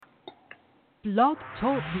Blog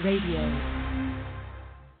Talk Radio.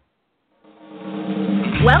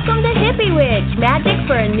 Welcome to Hippie Witch, Magic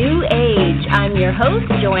for a New Age. I'm your host,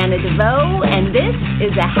 Joanna DeVoe, and this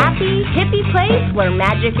is a happy, hippie place where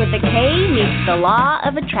magic with a K meets the law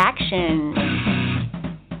of attraction.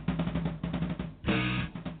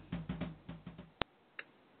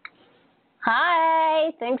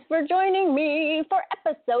 Hi, thanks for joining me for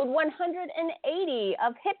episode 180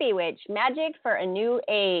 of Hippie Witch, Magic for a New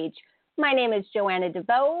Age. My name is Joanna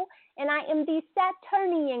DeVoe, and I am the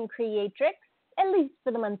Saturnian creatrix, at least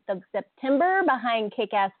for the month of September, behind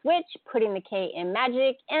Kick-Ass Witch, Putting the K in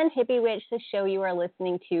Magic, and Hippie Witch, the show you are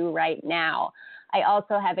listening to right now. I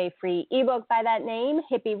also have a free ebook by that name,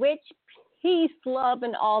 Hippie Witch, Peace, Love,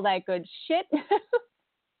 and All That Good Shit.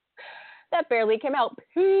 That barely came out.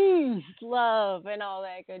 Peace, love, and all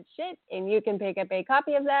that good shit. And you can pick up a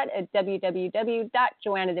copy of that at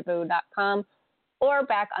www.joannadevoe.com or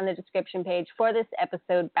back on the description page for this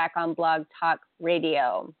episode back on Blog Talk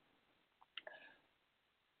Radio.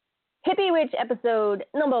 Hippie Witch episode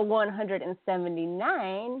number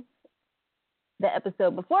 179. The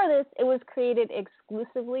episode before this, it was created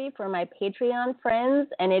exclusively for my Patreon friends,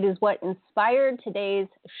 and it is what inspired today's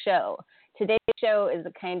show. Today's show is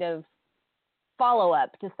a kind of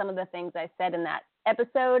follow-up to some of the things I said in that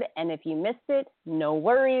episode, and if you missed it, no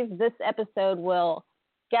worries. This episode will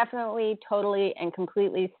definitely, totally, and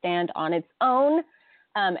completely stand on its own.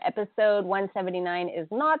 Episode 179 is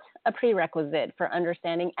not a prerequisite for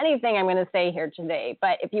understanding anything I'm going to say here today,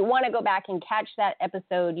 but if you want to go back and catch that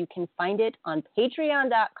episode, you can find it on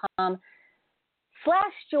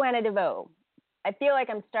patreon.com/Joanna DeVoe. I feel like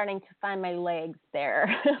I'm starting to find my legs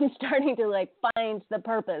there. I'm starting to find the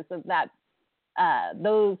purpose of that,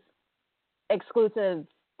 those exclusive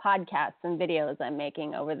podcasts and videos I'm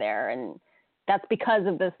making over there. And that's because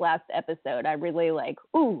of this last episode. I really I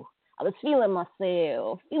was feeling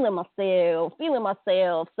myself.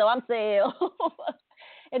 So I'm safe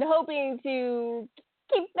and hoping to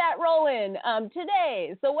keep that rolling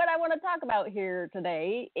today. So what I want to talk about here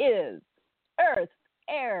today is earth,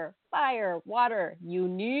 air, fire, water. You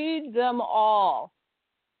need them all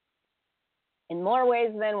in more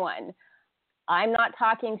ways than one. I'm not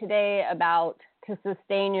talking today about to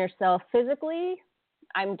sustain yourself physically.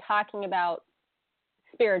 I'm talking about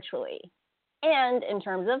spiritually and in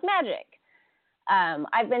terms of magic.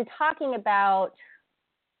 I've been talking about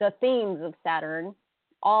the themes of Saturn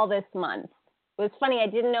all this month. It was funny, I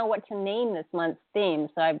didn't know what to name this month's theme,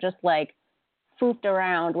 so I've just foofed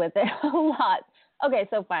around with it a lot. Okay,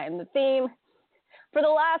 so fine. The theme for the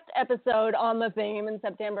last episode on the theme in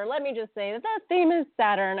September, let me just say that theme is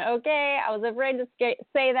Saturn, okay? I was afraid to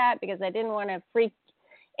say that because I didn't want to freak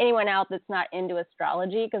anyone out that's not into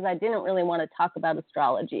astrology, because I didn't really want to talk about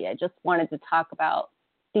astrology. I just wanted to talk about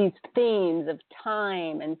these themes of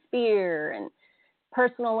time and fear and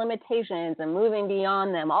personal limitations and moving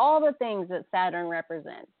beyond them, all the things that Saturn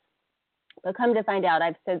represents. But come to find out,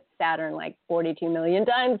 I've said Saturn 42 million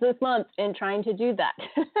times this month in trying to do that.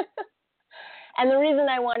 And the reason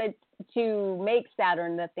I wanted to make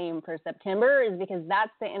Saturn the theme for September is because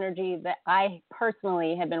that's the energy that I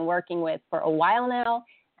personally have been working with for a while now,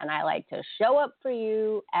 and I like to show up for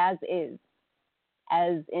you as is.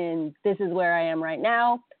 As in, this is where I am right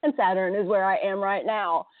now, and Saturn is where I am right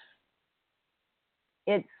now.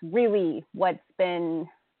 It's really what's been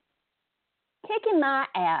kicking my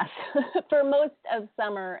ass for most of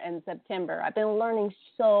summer and September. I've been learning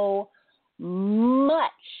so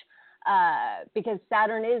much. Because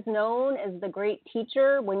Saturn is known as the great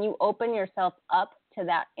teacher. When you open yourself up to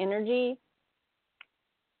that energy,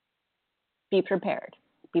 be prepared.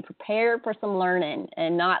 Be prepared for some learning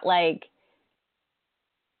and not watch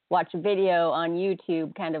a video on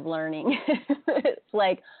YouTube kind of learning. It's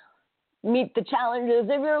meet the challenges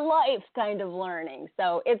of your life kind of learning.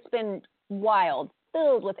 So it's been wild,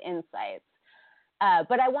 filled with insights.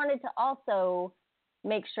 But I wanted to also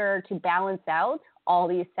make sure to balance out all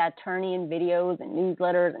these Saturnian videos and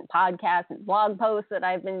newsletters and podcasts and blog posts that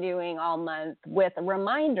I've been doing all month with a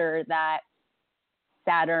reminder that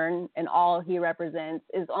Saturn and all he represents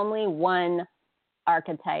is only one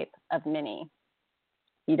archetype of many.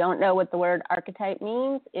 You don't know what the word archetype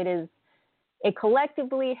means? It is a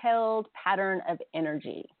collectively held pattern of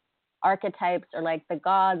energy. Archetypes are like the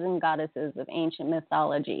gods and goddesses of ancient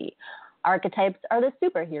mythology. Archetypes are the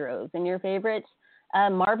superheroes in your favorite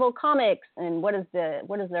Marvel Comics, and what is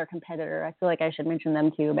their competitor? I feel like I should mention them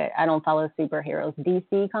too, but I don't follow superheroes.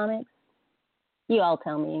 DC Comics? You all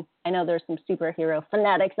tell me. I know there's some superhero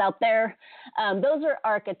fanatics out there. Those are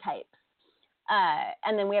archetypes.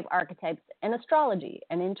 And then we have archetypes in astrology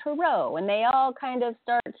and in tarot, and they all kind of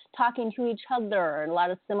start talking to each other, and a lot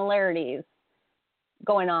of similarities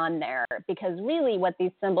going on there, because really what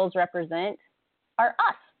these symbols represent are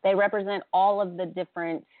us. They represent all of the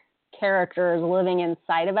different characters living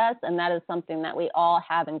inside of us, and that is something that we all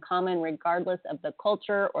have in common regardless of the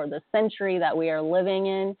culture or the century that we are living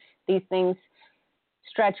in. These things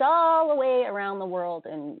stretch all the way around the world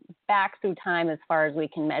and back through time as far as we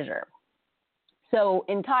can measure. So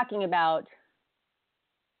in talking about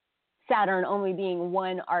Saturn only being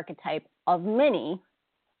one archetype of many,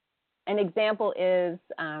 an example is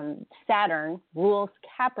Saturn rules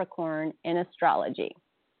Capricorn in astrology.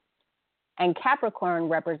 And Capricorn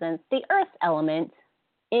represents the earth element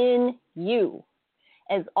in you,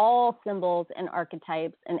 as all symbols and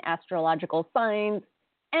archetypes and astrological signs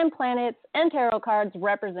and planets and tarot cards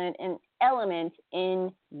represent an element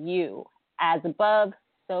in you. As above,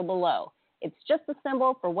 so below. It's just a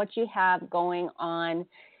symbol for what you have going on.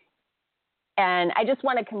 And I just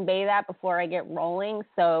want to convey that before I get rolling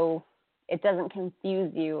so it doesn't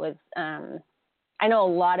confuse you. As I know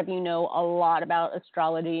a lot of you know a lot about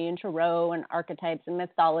astrology and tarot and archetypes and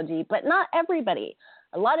mythology, but not everybody.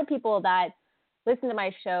 A lot of people that listen to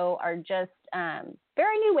my show are just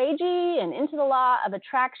very new agey and into the law of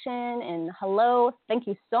attraction. And hello, thank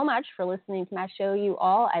you so much for listening to my show, you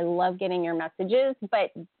all. I love getting your messages,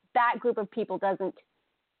 but that group of people doesn't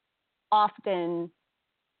often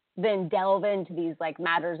then delve into these like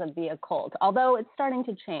matters of the occult, although it's starting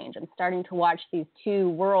to change. I'm starting to watch these two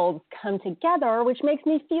worlds come together, which makes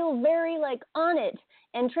me feel very like on it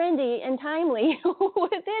and trendy and timely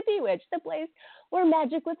with Hippie Witch, the place where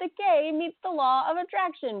magic with a K meets the law of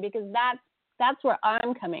attraction, because that's where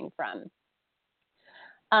I'm coming from.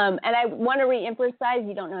 And I want to reemphasize,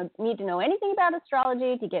 you don't need to know anything about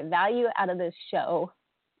astrology to get value out of this show,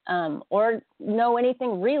 or know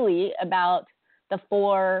anything really about the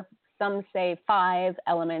 4, some say 5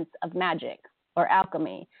 elements of magic or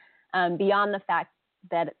alchemy, beyond the fact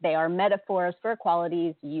that they are metaphors for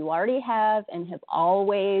qualities you already have and have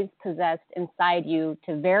always possessed inside you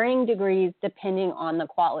to varying degrees depending on the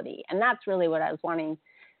quality. And that's really what I was wanting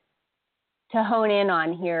to hone in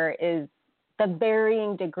on here, is the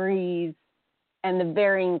varying degrees and the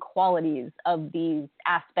varying qualities of these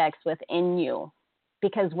aspects within you,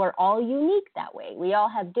 because we're all unique that way. We all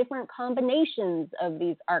have different combinations of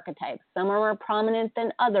these archetypes. Some are more prominent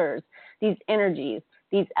than others. These energies,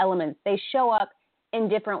 these elements, they show up in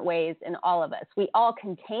different ways in all of us. We all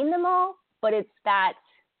contain them all, but it's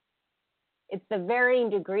the varying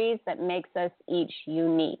degrees that makes us each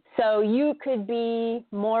unique. So you could be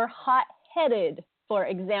more hot-headed, for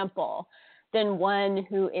example, than one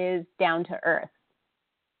who is down to earth.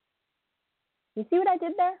 You see what I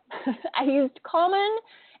did there? I used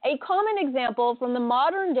a common example from the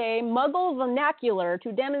modern day Muggle vernacular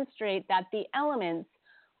to demonstrate that the elements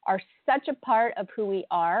are such a part of who we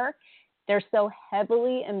are. They're so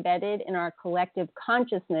heavily embedded in our collective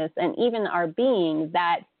consciousness and even our being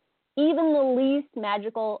that even the least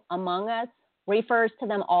magical among us refers to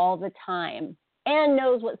them all the time and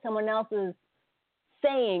knows what someone else is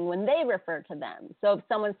saying when they refer to them. So if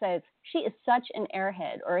someone says, she is such an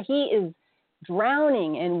airhead, or he is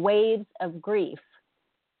drowning in waves of grief,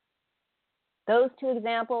 those two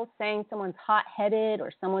examples, saying someone's hot-headed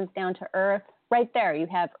or someone's down to earth, right there you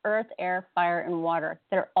have earth, air, fire, and water.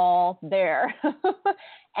 They're all there.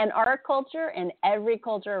 And our culture and every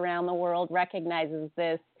culture around the world recognizes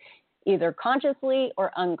this either consciously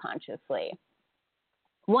or unconsciously.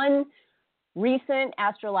 One recent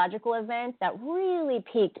astrological event that really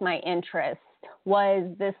piqued my interest was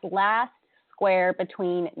this last square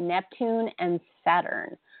between Neptune and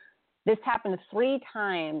Saturn. This happened 3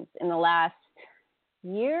 times in the last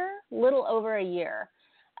year, little over a year,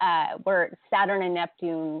 where Saturn and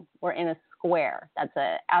Neptune were in a square. That's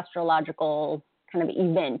an astrological kind of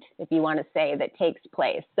event, if you want to say, that takes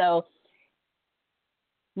place. So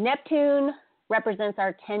Neptune represents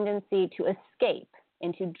our tendency to escape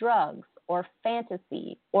into drugs or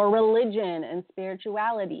fantasy or religion and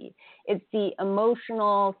spirituality. It's the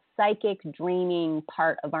emotional, psychic, dreaming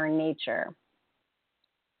part of our nature.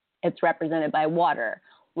 It's represented by water,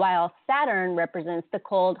 while Saturn represents the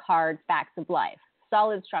cold, hard facts of life,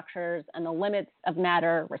 solid structures and the limits of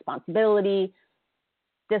matter, responsibility,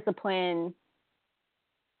 discipline.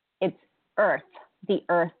 It's earth, the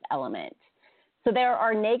earth element. So there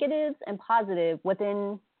are negatives and positives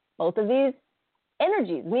within both of these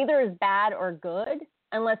energies. Neither is bad or good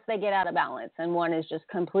unless they get out of balance and one is just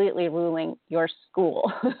completely ruling your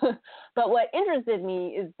school. But what interested me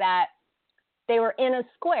is that they were in a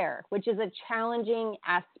square, which is a challenging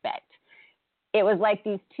aspect. it was like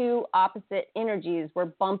these two opposite energies were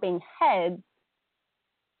bumping heads.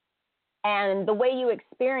 And the way you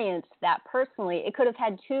experienced that personally, it could have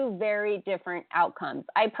had two very different outcomes.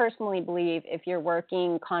 I personally believe if you're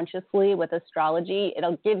working consciously with astrology,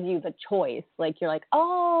 it'll give you the choice. Like you're like,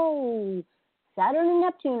 oh, Saturn and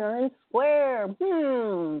Neptune are in square.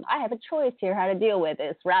 I have a choice here how to deal with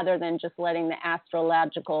this, rather than just letting the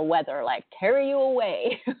astrological weather like carry you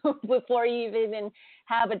away before you even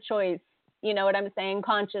have a choice. You know what I'm saying?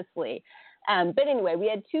 Consciously. But anyway, we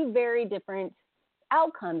had two very different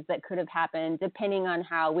outcomes that could have happened depending on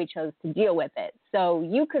how we chose to deal with it. So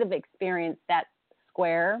you could have experienced that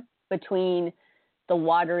square between the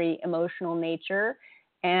watery emotional nature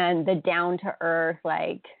and the down to earth,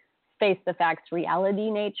 like face the facts reality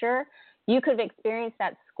nature. You could have experienced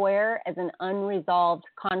that square as an unresolved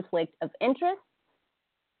conflict of interest,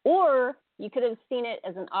 or you could have seen it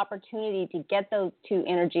as an opportunity to get those two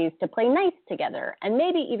energies to play nice together and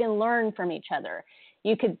maybe even learn from each other.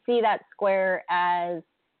 You could see that square as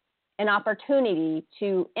an opportunity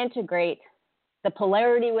to integrate the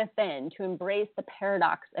polarity within, to embrace the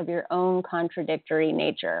paradox of your own contradictory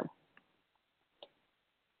nature.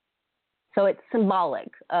 So it's symbolic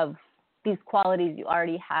of these qualities you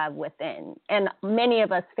already have within. And many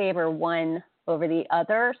of us favor one over the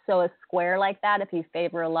other. So a square like that, if you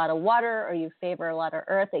favor a lot of water or you favor a lot of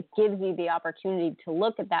earth, it gives you the opportunity to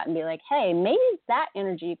look at that and be like, hey, maybe that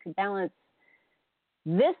energy could balance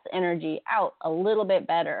this energy out a little bit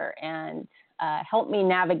better and help me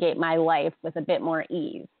navigate my life with a bit more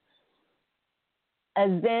ease.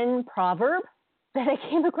 A Zen proverb that I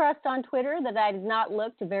came across on Twitter that I did not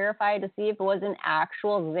look to verify to see if it was an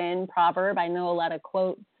actual Zen proverb. I know a lot of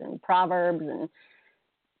quotes and proverbs and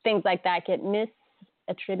things like that get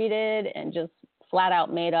misattributed and just flat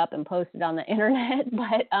out made up and posted on the internet.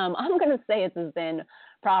 But I'm going to say it's a Zen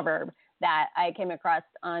proverb that I came across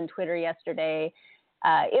on Twitter yesterday.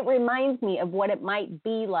 It reminds me of what it might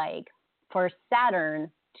be like for Saturn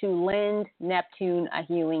to lend Neptune a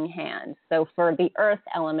healing hand. So for the earth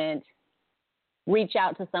element, reach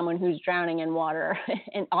out to someone who's drowning in water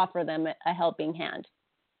and offer them a helping hand.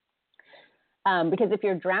 Because if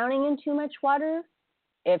you're drowning in too much water,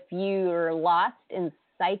 if you're lost in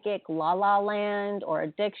psychic la-la land or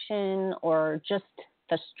addiction or just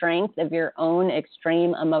the strength of your own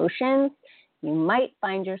extreme emotions, you might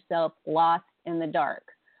find yourself lost in the dark,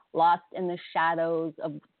 lost in the shadows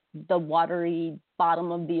of the watery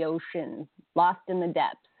bottom of the ocean, lost in the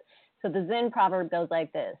depths. So the Zen proverb goes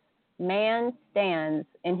like this: man stands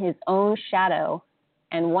in his own shadow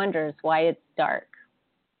and wonders why it's dark.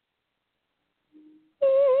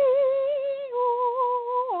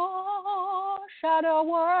 Shadow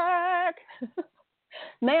work.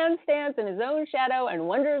 Man stands in his own shadow and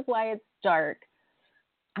wonders why it's dark.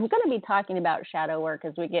 I'm going to be talking about shadow work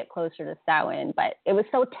as we get closer to Samhain, but it was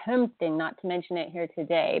so tempting not to mention it here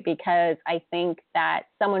today because I think that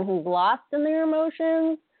someone who's lost in their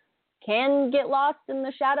emotions can get lost in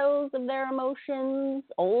the shadows of their emotions,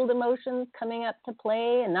 old emotions coming up to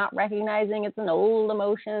play and not recognizing it's an old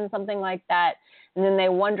emotion, something like that. And then they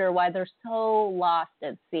wonder why they're so lost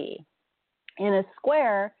at sea. In a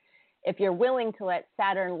square, if you're willing to let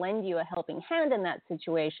Saturn lend you a helping hand in that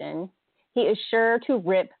situation, he is sure to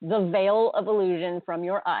rip the veil of illusion from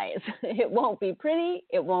your eyes. It won't be pretty,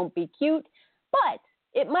 it won't be cute, but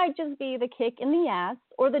it might just be the kick in the ass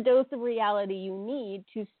or the dose of reality you need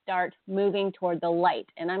to start moving toward the light.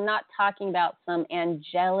 And I'm not talking about some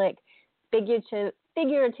angelic,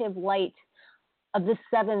 figurative light of the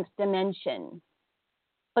seventh dimension,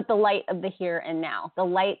 but the light of the here and now, the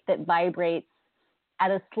light that vibrates at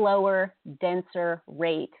a slower, denser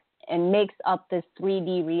rate and makes up this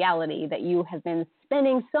 3D reality that you have been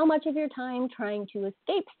spending so much of your time trying to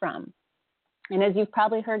escape from. And as you've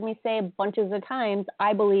probably heard me say bunches of times,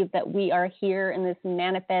 I believe that we are here in this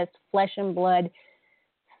manifest flesh and blood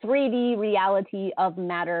 3D reality of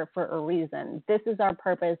matter for a reason. This is our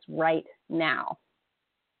purpose right now.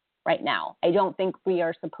 Right now. I don't think we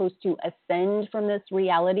are supposed to ascend from this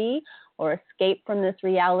reality or escape from this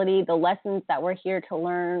reality. The lessons that we're here to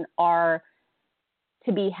learn are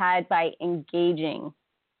to be had by engaging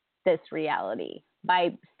this reality,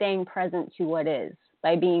 by staying present to what is,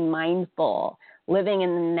 by being mindful, living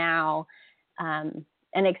in the now, and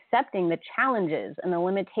accepting the challenges and the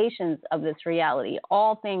limitations of this reality,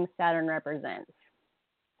 all things Saturn represents.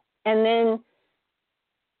 And then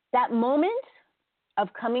that moment of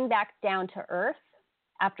coming back down to earth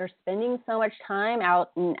after spending so much time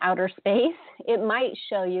out in outer space, it might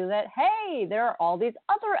show you that, hey, there are all these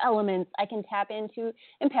other elements I can tap into,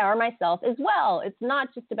 empower myself as well. It's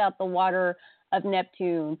not just about the water of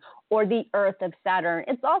Neptune or the earth of Saturn.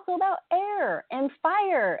 It's also about air and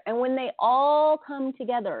fire. And when they all come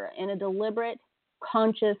together in a deliberate,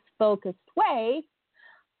 conscious, focused way,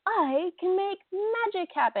 I can make magic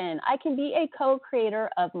happen. I can be a co-creator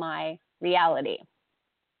of my reality.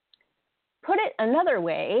 Put it another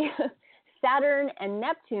way, Saturn and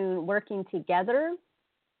Neptune working together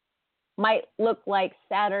might look like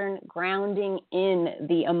Saturn grounding in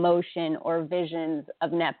the emotion or visions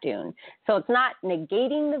of Neptune. So it's not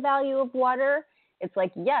negating the value of water. It's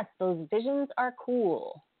like, yes, those visions are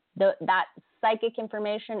cool. That psychic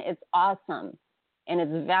information is awesome and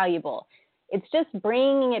it's valuable. It's just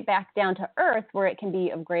bringing it back down to earth where it can be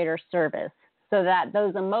of greater service so that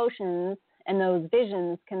those emotions and those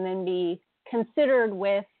visions can then be considered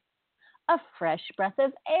with a fresh breath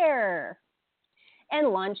of air and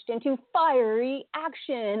launched into fiery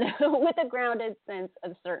action with a grounded sense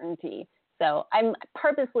of certainty. So I'm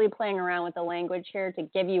purposely playing around with the language here to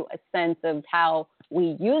give you a sense of how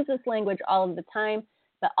we use this language all of the time,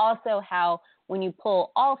 but also how when you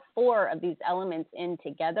pull all four of these elements in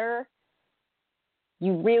together,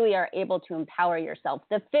 you really are able to empower yourself.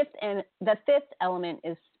 The fifth element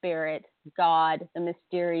is spirit, God, the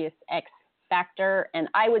mysterious X factor. And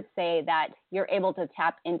I would say that you're able to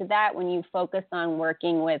tap into that when you focus on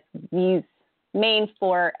working with these main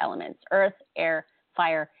four elements: earth, air,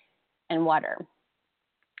 fire, and water.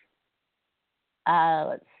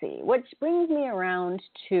 Let's see, which brings me around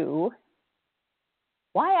to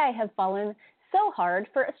why I have fallen so hard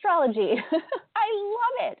for astrology. I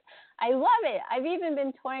love it. I love it. I've even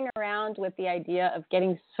been toying around with the idea of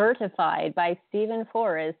getting certified by Stephen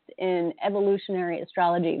Forrest in evolutionary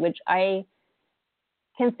astrology, which I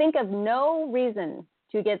can think of no reason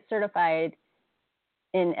to get certified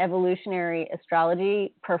in evolutionary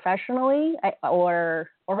astrology professionally or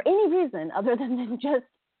any reason other than just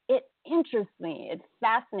it interests me. It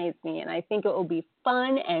fascinates me, and I think it will be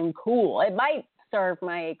fun and cool. It might serve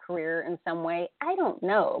my career in some way. I don't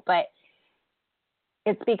know, but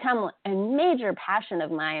it's become a major passion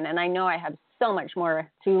of mine, and I know I have so much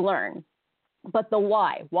more to learn. But the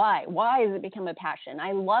why has it become a passion?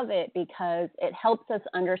 I love it because it helps us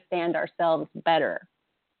understand ourselves better.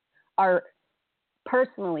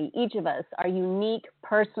 Personally, each of us, our unique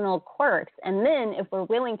personal quirks. And then if we're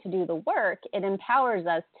willing to do the work, it empowers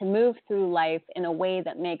us to move through life in a way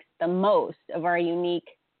that makes the most of our unique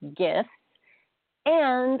gifts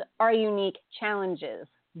and our unique challenges,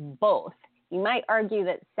 both. You might argue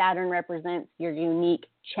that Saturn represents your unique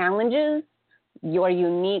challenges, your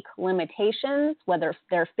unique limitations, whether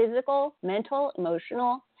they're physical, mental,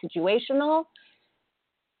 emotional, situational,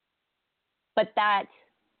 but that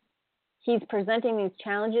he's presenting these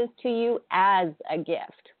challenges to you as a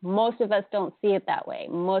gift. Most of us don't see it that way.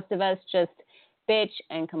 Most of us just bitch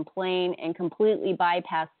and complain and completely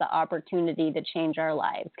bypass the opportunity to change our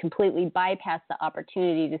lives, completely bypass the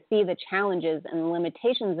opportunity to see the challenges and the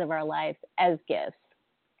limitations of our lives as gifts.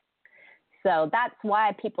 So that's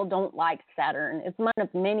why people don't like Saturn. It's one of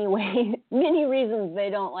many reasons they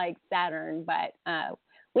don't like Saturn, but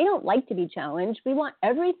we don't like to be challenged. We want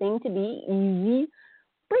everything to be easy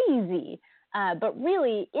breezy. But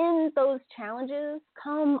really, in those challenges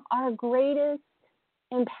come our greatest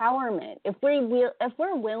empowerment. If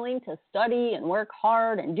we're willing to study and work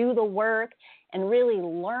hard and do the work and really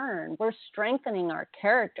learn, we're strengthening our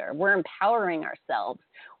character. We're empowering ourselves.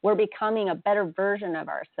 We're becoming a better version of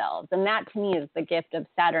ourselves. And that, to me, is the gift of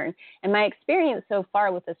Saturn. And my experience so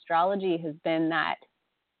far with astrology has been that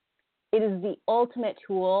it is the ultimate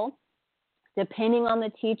tool. Depending on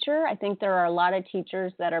the teacher, I think there are a lot of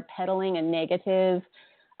teachers that are peddling a negative,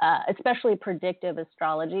 especially predictive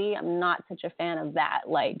astrology. I'm not such a fan of that.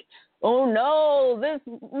 Like, oh no, this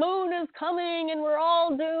moon is coming and we're all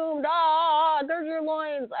doomed. There's your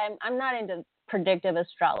loins. I'm not into predictive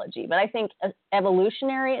astrology, but I think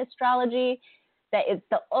evolutionary astrology, that it's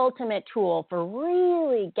the ultimate tool for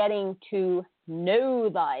really getting to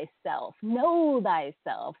know thyself,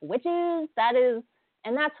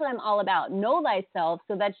 and that's what I'm all about. Know thyself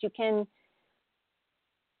so that you can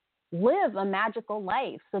live a magical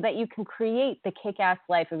life, so that you can create the kick-ass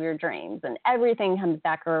life of your dreams. And everything comes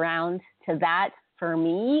back around to that for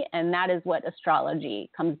me, and that is what astrology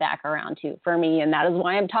comes back around to for me, and that is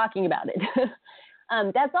why I'm talking about it.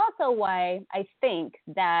 That's also why I think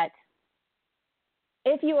that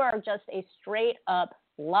if you are just a straight-up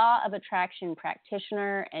law of attraction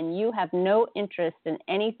practitioner and you have no interest in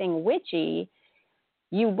anything witchy,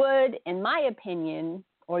 you would, in my opinion,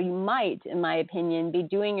 or you might, in my opinion, be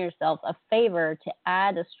doing yourself a favor to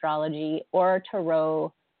add astrology or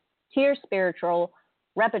tarot to your spiritual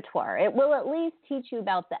repertoire. It will at least teach you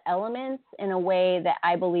about the elements in a way that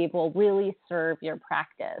I believe will really serve your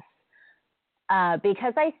practice.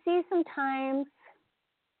 Because I see sometimes,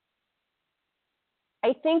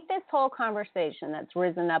 I think this whole conversation that's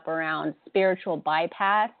risen up around spiritual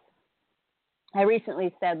bypass, I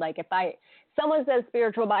recently said, like, if someone says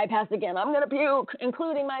spiritual bypass again, I'm going to puke,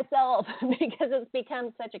 including myself, because it's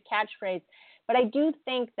become such a catchphrase. But I do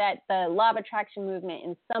think that the law of attraction movement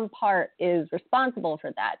in some part is responsible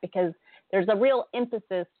for that, because there's a real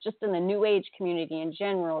emphasis just in the New Age community in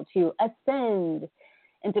general to ascend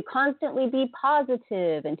and to constantly be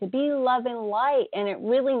positive and to be love and light. And it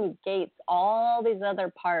really negates all these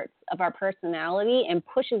other parts of our personality and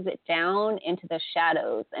pushes it down into the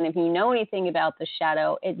shadows. And if you know anything about the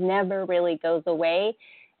shadow, it never really goes away.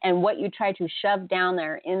 And what you try to shove down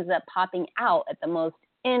there ends up popping out at the most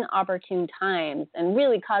inopportune times and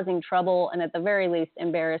really causing trouble and at the very least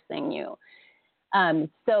embarrassing you.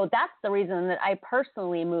 So that's the reason that I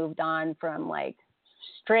personally moved on from like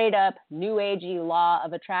straight up new agey law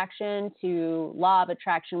of attraction to law of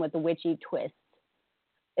attraction with a witchy twist.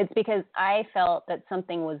 It's because I felt that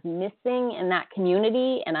something was missing in that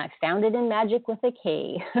community, and I found it in Magic with a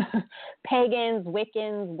K. Pagans,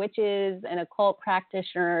 Wiccans, witches, and occult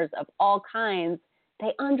practitioners of all kinds,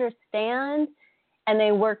 they understand and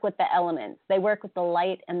they work with the elements. They work with the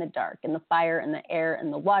light and the dark and the fire and the air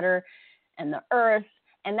and the water and the earth.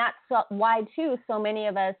 And that's why, too, so many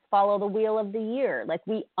of us follow the wheel of the year. Like,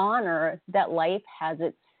 we honor that life has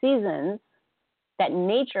its seasons, that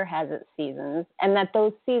nature has its seasons, and that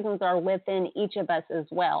those seasons are within each of us as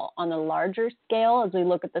well. On a larger scale, as we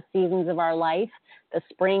look at the seasons of our life, the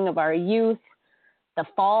spring of our youth, the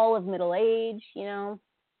fall of middle age,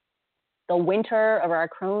 the winter of our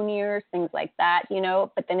crone years, things like that,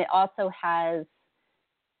 But then it also has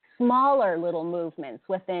smaller little movements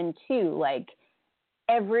within, too, like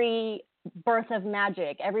every birth of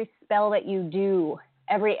magic, every spell that you do,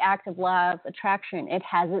 every act of law of attraction, it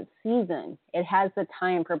has its season. It has the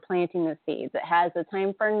time for planting the seeds. It has the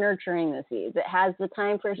time for nurturing the seeds. It has the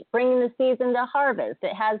time for bringing the seeds into harvest.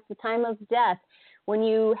 It has the time of death when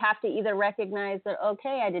you have to either recognize that,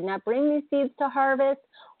 okay, I did not bring these seeds to harvest,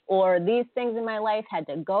 or these things in my life had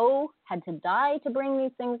to die to bring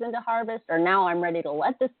these things into harvest, or now I'm ready to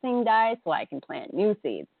let this thing die so I can plant new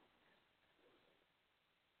seeds.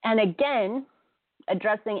 And again,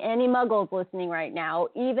 addressing any muggles listening right now,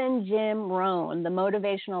 even Jim Rohn, the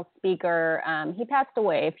motivational speaker, he passed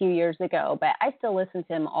away a few years ago, but I still listen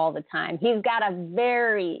to him all the time. He's got a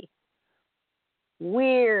very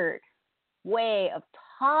weird way of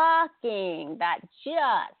talking that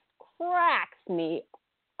just cracks me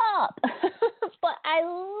up. But I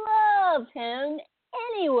love him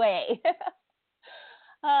anyway.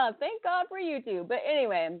 Thank God for YouTube. But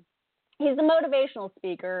anyway, he's a motivational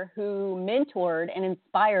speaker who mentored and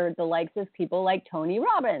inspired the likes of people like Tony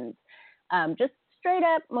Robbins. Just straight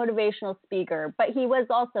up motivational speaker. But he was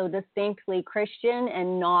also distinctly Christian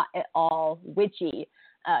and not at all witchy.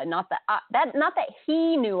 Not that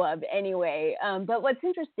he knew of anyway. But what's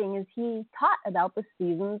interesting is he taught about the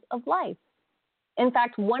seasons of life. In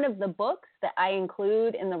fact, one of the books that I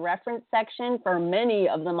include in the reference section for many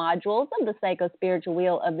of the modules of the Psycho-Spiritual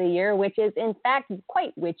Wheel of the Year, which is in fact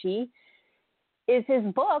quite witchy, is his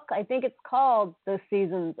book. I think it's called The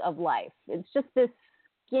Seasons of Life. It's just this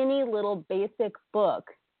skinny little basic book,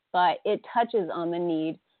 but it touches on the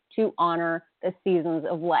need to honor the seasons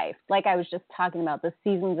of life. Like I was just talking about, the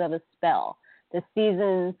seasons of a spell, the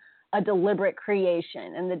season, a deliberate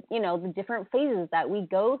creation, and the different phases that we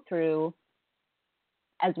go through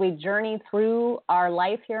as we journey through our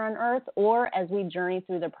life here on Earth, or as we journey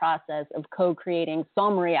through the process of co-creating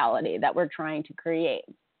some reality that we're trying to create.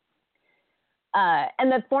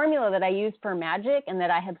 And the formula that I use for magic, and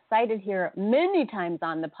that I have cited here many times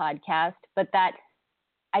on the podcast, but that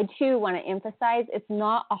I too want to emphasize, it's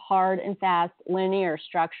not a hard and fast linear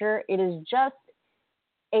structure. It is just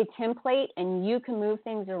a template, and you can move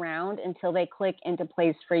things around until they click into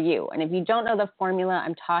place for you. And if you don't know the formula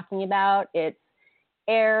I'm talking about, it's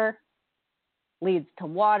air leads to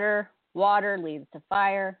water, water leads to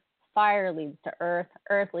fire, fire leads to earth,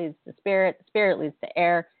 earth leads to spirit, spirit leads to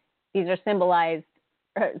air. These are symbolized.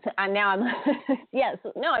 I'm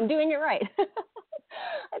doing it right.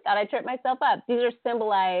 I thought I tripped myself up. These are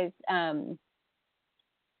symbolized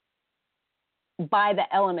by the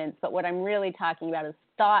elements, but what I'm really talking about is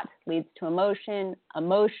thought leads to emotion,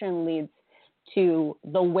 emotion leads to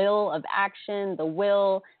the will of action, the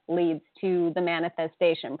will leads to the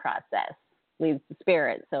manifestation process, leads to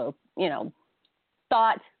spirit. So,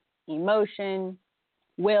 thought, emotion,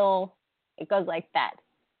 will, it goes like that.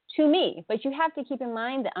 to me. But you have to keep in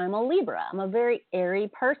mind that I'm a Libra. I'm a very airy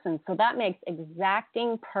person. So that makes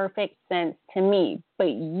exacting perfect sense to me. But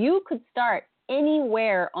you could start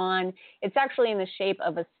anywhere on, it's actually in the shape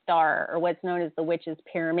of a star, or what's known as the witch's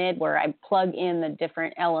pyramid, where I plug in the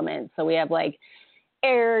different elements. So we have like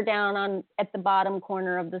air down on at the bottom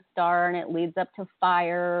corner of the star, and it leads up to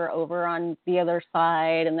fire over on the other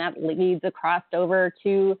side, and that leads across over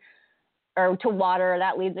to water,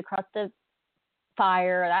 that leads across to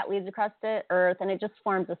fire, that leads across to earth, and it just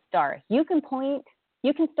forms a star. You can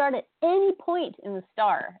start at any point in the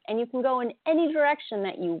star, and you can go in any direction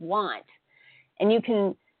that you want. And you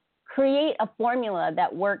can create a formula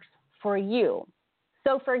that works for you.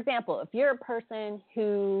 So, for example, if you're a person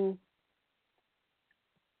who,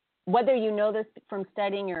 whether you know this from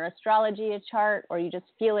studying your astrology chart or you just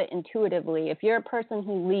feel it intuitively, if you're a person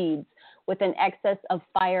who leads with an excess of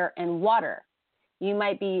fire and water, you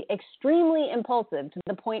might be extremely impulsive to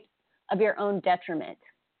the point of your own detriment.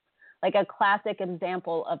 Like a classic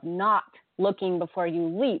example of not looking before you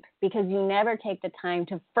leap, because you never take the time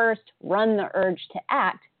to first run the urge to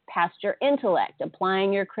act past your intellect,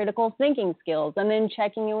 applying your critical thinking skills, and then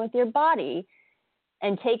checking in with your body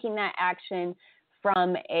and taking that action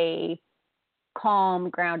from a calm,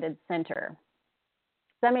 grounded center.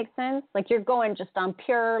 Does that make sense? Like you're going just on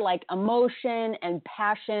pure like emotion and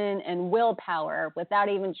passion and willpower without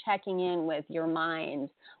even checking in with your mind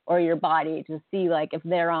or your body to see like if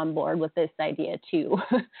they're on board with this idea too.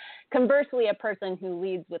 Conversely, a person who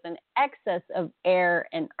leads with an excess of air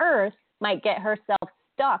and earth might get herself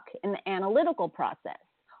stuck in the analytical process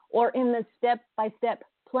or in the step-by-step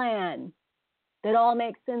plan that all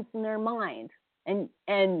makes sense in their mind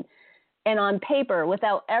and on paper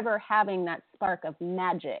without ever having that spark of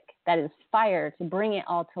magic that is fire to bring it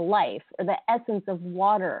all to life, or the essence of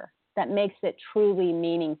water that makes it truly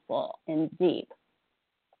meaningful and deep.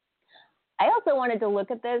 I also wanted to look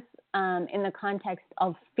at this in the context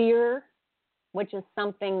of fear, which is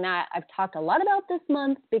something that I've talked a lot about this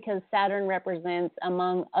month because Saturn represents,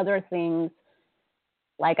 among other things,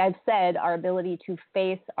 like I've said, our ability to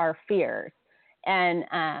face our fears. And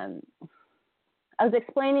I was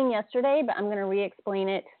explaining yesterday, but I'm going to re-explain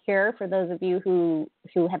it here for those of you who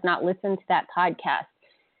have not listened to that podcast.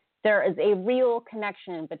 There is a real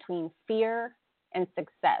connection between fear and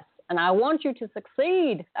success, and I want you to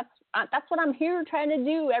succeed. That's what I'm here trying to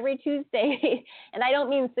do every Tuesday. And I don't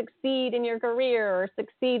mean succeed in your career or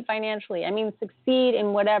succeed financially. I mean succeed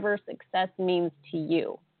in whatever success means to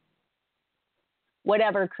you.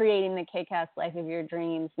 Whatever creating the kick-ass life of your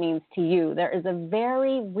dreams means to you. There is a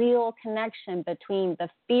very real connection between the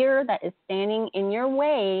fear that is standing in your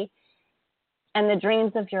way and the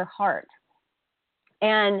dreams of your heart.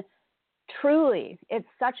 And truly, it's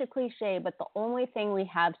such a cliche, but the only thing we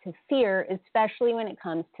have to fear, especially when it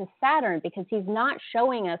comes to Saturn, because he's not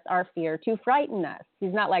showing us our fear to frighten us.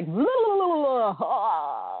 He's not like, I'm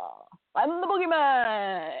the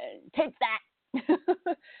boogeyman, take that.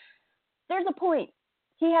 There's a point.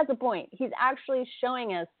 He has a point. He's actually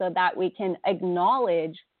showing us so that we can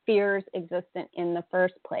acknowledge fears existent in the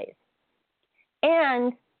first place.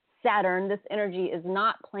 And Saturn, this energy is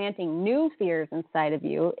not planting new fears inside of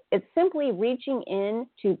you. It's simply reaching in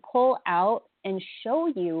to pull out and show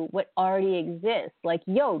you what already exists. Like,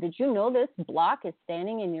 yo, did you know this block is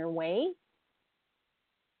standing in your way?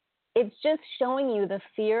 It's just showing you the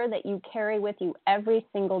fear that you carry with you every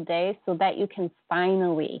single day so that you can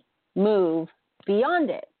finally move beyond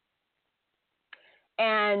it.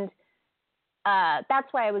 And that's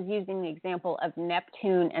why I was using the example of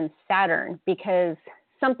Neptune and Saturn, because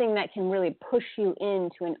something that can really push you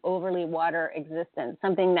into an overly water existence,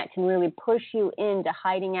 something that can really push you into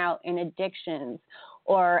hiding out in addictions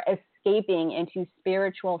or escaping into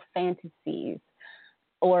spiritual fantasies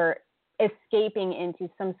or escaping into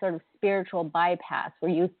some sort of spiritual bypass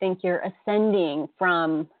where you think you're ascending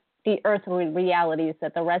from the earthly realities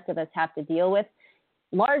that the rest of us have to deal with.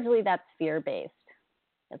 Largely, that's fear-based.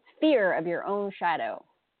 That's fear of your own shadow.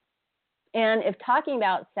 And if talking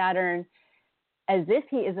about Saturn as if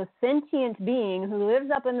he is a sentient being who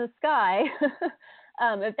lives up in the sky,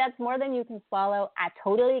 if that's more than you can swallow, I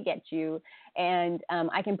totally get you. And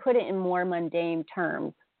I can put it in more mundane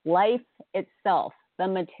terms. Life itself, the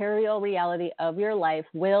material reality of your life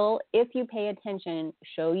will, if you pay attention,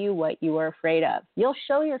 show you what you are afraid of. You'll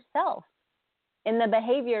show yourself in the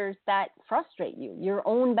behaviors that frustrate you, your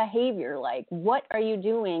own behavior. Like, what are you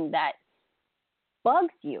doing that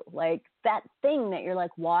bugs you? Like that thing that you're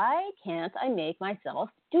like, why can't I make myself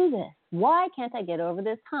do this? Why can't I get over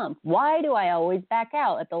this hump? Why do I always back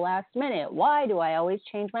out at the last minute? Why do I always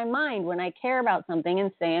change my mind when I care about something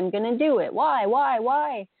and say I'm going to do it? Why?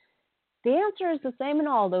 The answer is the same in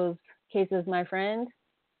all those cases, my friend.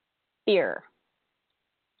 Fear.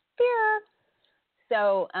 Fear.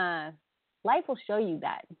 So life will show you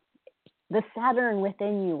that. The Saturn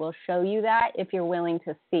within you will show you that if you're willing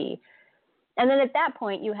to see. And then at that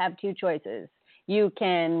point, you have two choices. You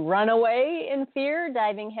can run away in fear,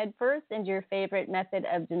 diving headfirst into your favorite method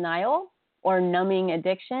of denial or numbing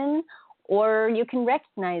addiction, or you can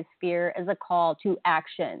recognize fear as a call to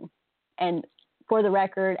action. And for the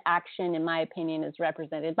record, action, in my opinion, is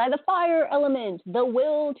represented by the fire element, the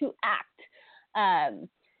will to act.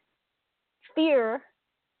 Fear,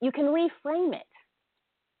 you can reframe it.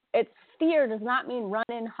 It's fear does not mean run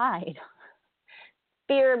and hide.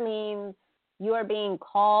 Fear means you are being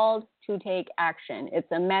called to take action.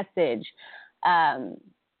 It's a message. And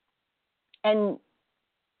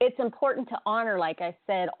it's important to honor, like I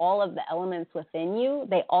said, all of the elements within you.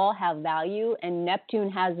 They all have value, and Neptune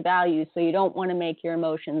has value, so you don't want to make your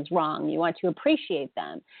emotions wrong. You want to appreciate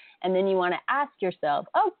them. And then you want to ask yourself,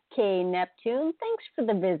 okay, Neptune, thanks for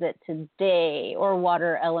the visit today, or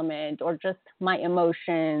water element, or just my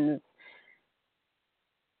emotions.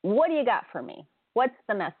 What do you got for me? What's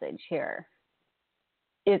the message here?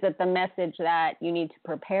 Is it the message that you need to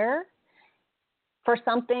prepare for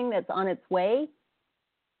something that's on its way?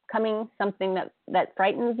 Coming, something that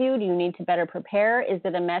frightens you? Do you need to better prepare? Is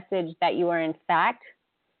it a message that you are in fact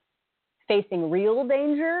facing real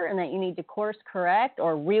danger and that you need to course correct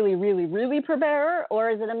or really, really, really prepare? Or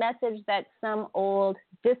is it a message that some old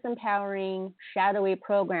disempowering, shadowy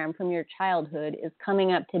program from your childhood is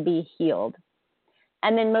coming up to be healed?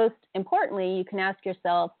 And then most importantly, you can ask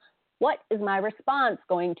yourself, what is my response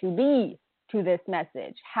going to be to this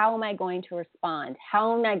message? How am I going to respond?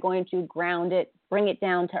 How am I going to ground it, bring it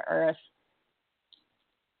down to earth,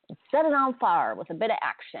 and set it on fire with a bit of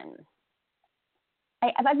action?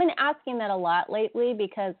 I've been asking that a lot lately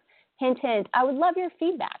because, hint, hint, I would love your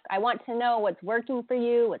feedback. I want to know what's working for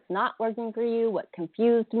you, what's not working for you, what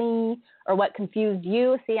confused me, or what confused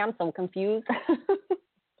you. See, I'm so confused.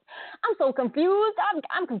 I'm so confused.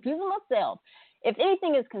 I'm confusing myself. If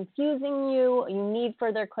anything is confusing you, you need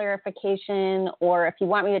further clarification, or if you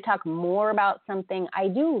want me to talk more about something, I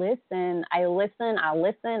do listen. I'll listen.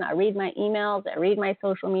 I read my emails. I read my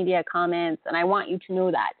social media comments, and I want you to know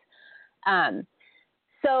that.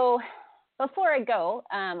 So before I go,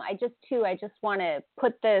 I just want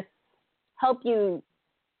to help you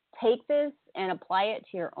take this and apply it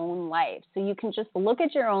to your own life. So you can just look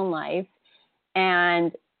at your own life,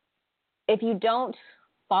 and if you don't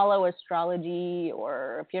follow astrology,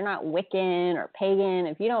 or if you're not Wiccan or pagan,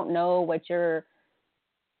 if you don't know what your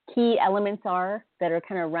key elements are that are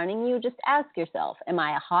kind of running you, just ask yourself, am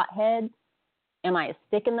I a hothead? Am I a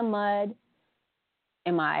stick in the mud?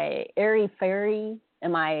 Am I airy-fairy?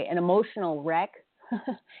 Am I an emotional wreck?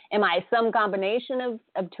 Am I some combination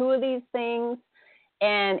of two of these things?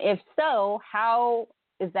 And if so, how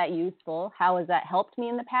is that useful? How has that helped me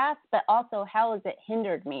in the past? But also, how has it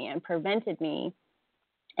hindered me and prevented me?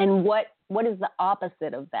 And what is the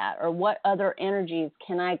opposite of that? Or what other energies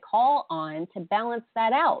can I call on to balance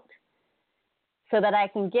that out so that I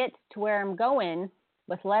can get to where I'm going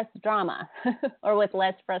with less drama or with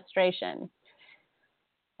less frustration?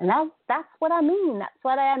 And that's what I mean. That's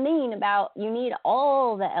what I mean about you need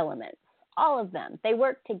all the elements, all of them. They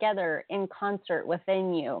work together in concert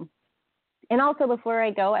within you. And also, before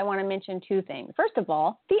I go, I want to mention two things. First of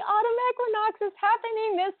all, the autumn equinox is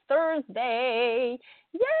happening this Thursday.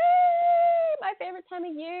 Yay! My favorite time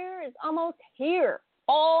of year is almost here.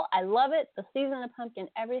 Fall, I love it. The season of pumpkin,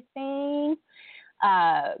 everything.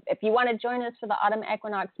 If you want to join us for the autumn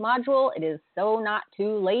equinox module, it is so not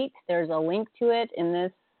too late. There's a link to it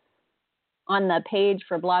on the page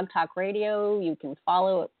for Blog Talk Radio. You can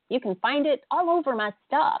follow it. You can find it all over my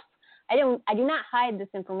stuff. I do not hide this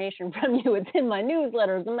information from you. It's in my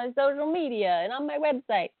newsletters and my social media and on my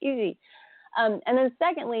website. Easy. And then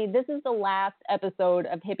secondly, this is the last episode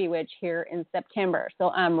of Hippie Witch here in September. So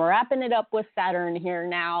I'm wrapping it up with Saturn here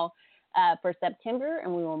now for September,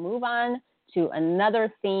 and we will move on to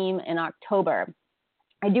another theme in October.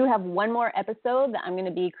 I do have one more episode that I'm going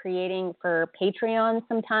to be creating for Patreon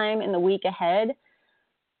sometime in the week ahead.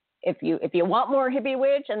 If you want more Hippie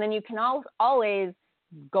Witch, and then you can always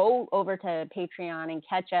go over to Patreon and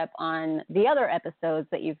catch up on the other episodes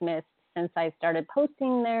that you've missed since I started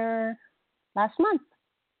posting there last month.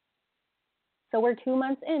 So we're 2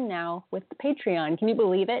 months in now with the Patreon. Can you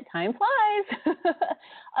believe it? Time flies.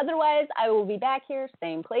 Otherwise, I will be back here,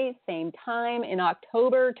 same place, same time in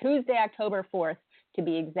October, Tuesday, October 4th, to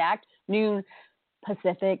be exact, noon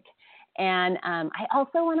Pacific. And I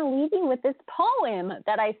also want to leave you with this poem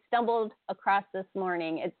that I stumbled across this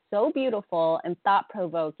morning. It's so beautiful and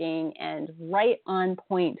thought-provoking and right on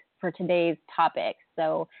point for today's topic.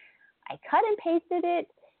 So I cut and pasted it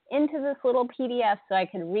into this little PDF so I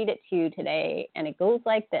could read it to you today. And it goes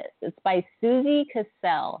like this. It's by Susie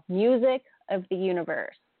Cassell, Music of the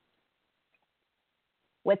Universe.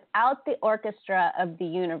 Without the orchestra of the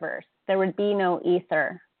universe, there would be no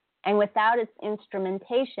ether. And without its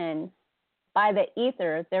instrumentation, by the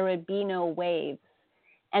ether, there would be no waves.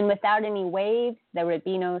 And without any waves, there would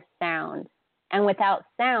be no sound. And without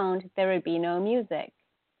sound, there would be no music.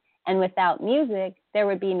 And without music, there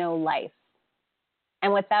would be no life.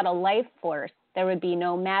 And without a life force, there would be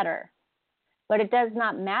no matter. But it does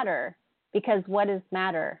not matter, because what is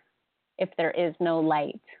matter if there is no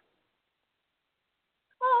light?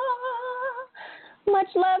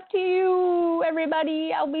 Much love to you,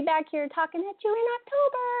 everybody. I'll be back here talking at you in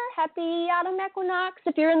October. Happy autumn equinox.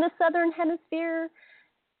 If you're in the southern hemisphere,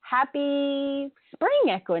 happy spring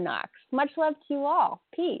equinox. Much love to you all.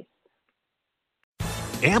 Peace.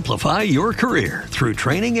 Amplify your career through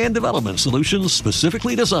training and development solutions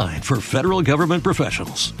specifically designed for federal government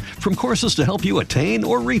professionals. From courses to help you attain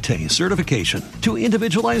or retain certification, to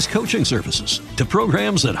individualized coaching services, to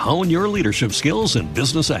programs that hone your leadership skills and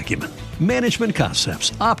business acumen, Management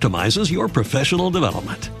Concepts optimizes your professional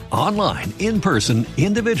development. Online, in person,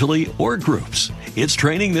 individually, or groups, it's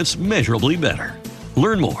training that's measurably better.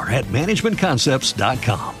 Learn more at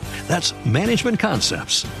managementconcepts.com. That's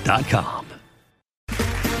managementconcepts.com.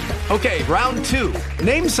 Okay, round two.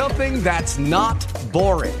 Name something that's not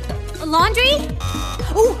boring. A laundry?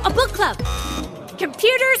 Ooh, a book club.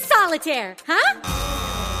 Computer solitaire, huh?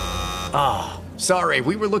 Ah, sorry,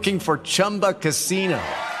 we were looking for Chumba Casino.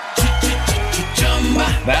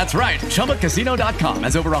 That's right, ChumbaCasino.com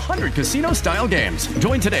has over 100 casino-style games.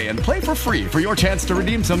 Join today and play for free for your chance to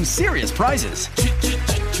redeem some serious prizes.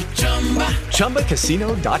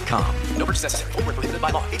 ChumbaCasino.com. No purchase necessary. Void where prohibited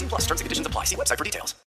by law. 18+ terms and conditions apply. See website for details.